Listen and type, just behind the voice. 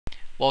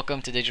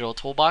Welcome to Digital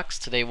Toolbox.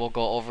 Today we'll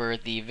go over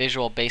the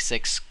Visual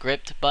Basic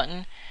Script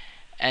button,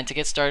 and to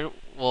get started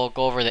we'll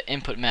go over the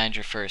Input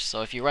Manager first.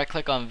 So if you right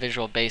click on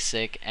Visual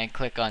Basic and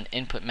click on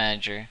Input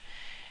Manager,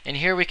 in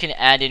here we can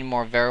add in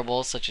more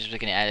variables, such as we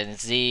can add in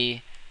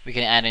Z, we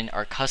can add in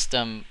our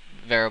custom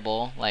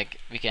variable, like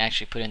we can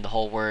actually put in the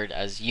whole word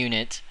as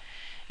unit.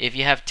 If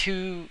you have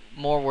two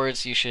more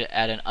words, you should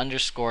add an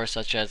underscore,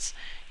 such as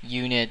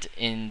unit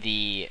in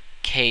the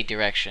K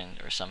direction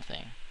or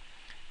something,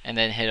 and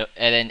then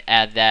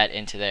add that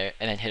into there,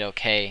 and then hit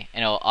OK,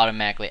 and it'll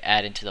automatically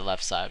add into the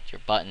left side of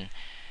your button.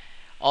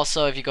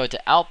 Also, if you go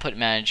to Output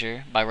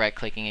Manager by right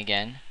clicking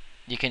again,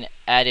 you can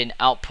add in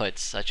outputs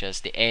such as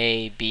the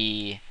A,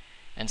 B,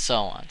 and so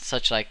on.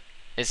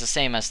 It's the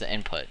same as the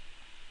input.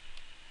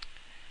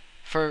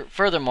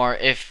 Furthermore,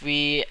 if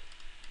we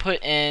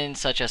put in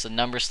such as a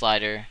number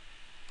slider,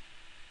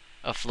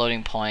 of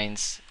floating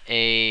points,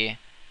 a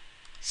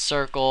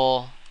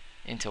circle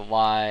into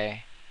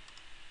Y,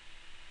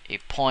 a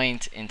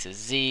point into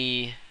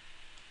Z,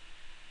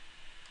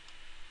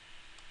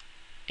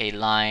 a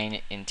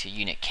line into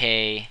unit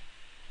K,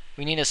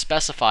 we need to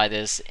specify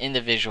this in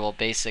the Visual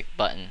Basic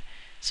button.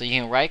 So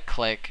you can right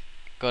click,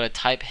 go to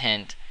type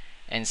hint,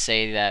 and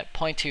say that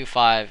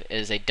 0.25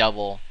 is a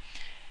double.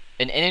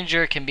 An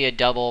integer can be a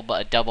double,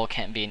 but a double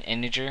can't be an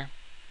integer,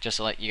 just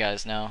to let you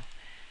guys know.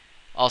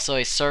 Also,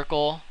 a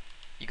circle,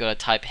 you go to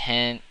type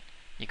hint,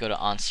 you go to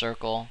on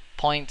circle,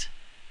 point,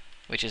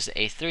 which is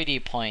a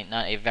 3D point,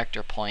 not a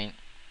vector point.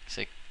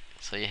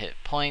 So you hit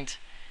point,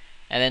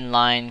 and then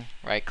line,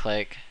 right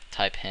click,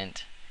 type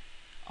hint,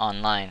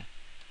 on line.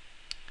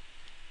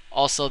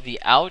 Also, the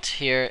out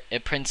here,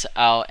 it prints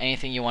out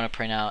anything you want to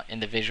print out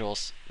in the Visual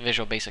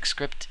Basic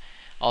script.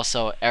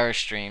 Also, error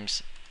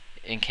streams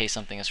in case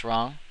something is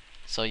wrong.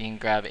 So you can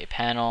grab a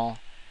panel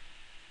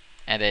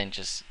and then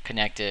just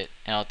connect it,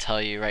 and I'll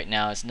tell you right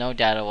now is no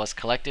data was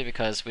collected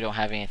because we don't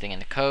have anything in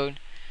the code.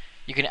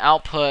 You can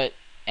output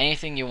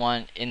anything you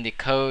want in the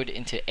code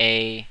into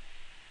A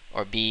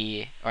or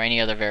B or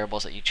any other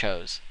variables that you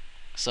chose.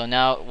 So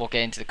now we'll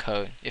get into the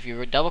code. If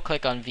you double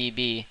click on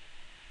VB,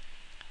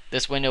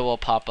 this window will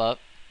pop up,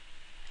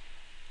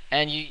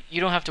 and you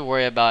don't have to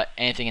worry about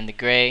anything in the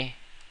gray.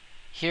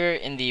 Here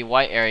in the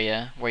white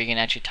area where you can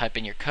actually type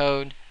in your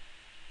code,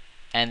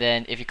 and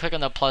then if you click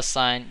on the plus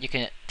sign, you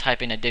can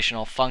type in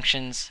additional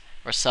functions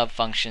or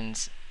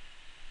sub-functions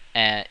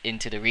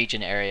into the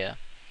region area.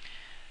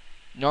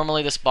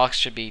 Normally this box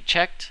should be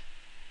checked.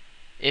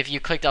 If you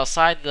clicked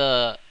outside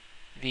the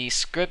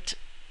script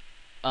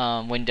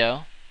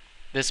window,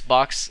 this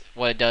box,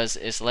 what it does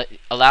is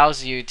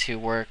allows you to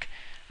work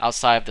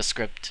outside of the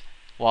script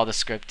while the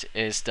script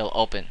is still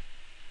open.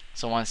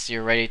 So once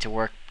you're ready to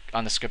work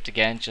on the script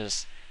again,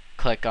 just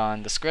click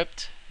on the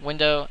script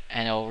window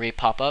and it'll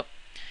re-pop up.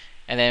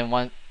 And then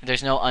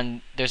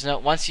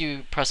once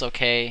you press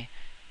OK,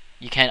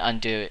 you can't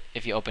undo it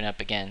if you open up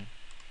again.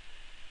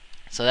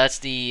 So that's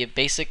the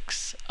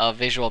basics of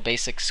Visual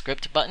Basic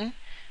Script button,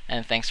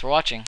 and thanks for watching.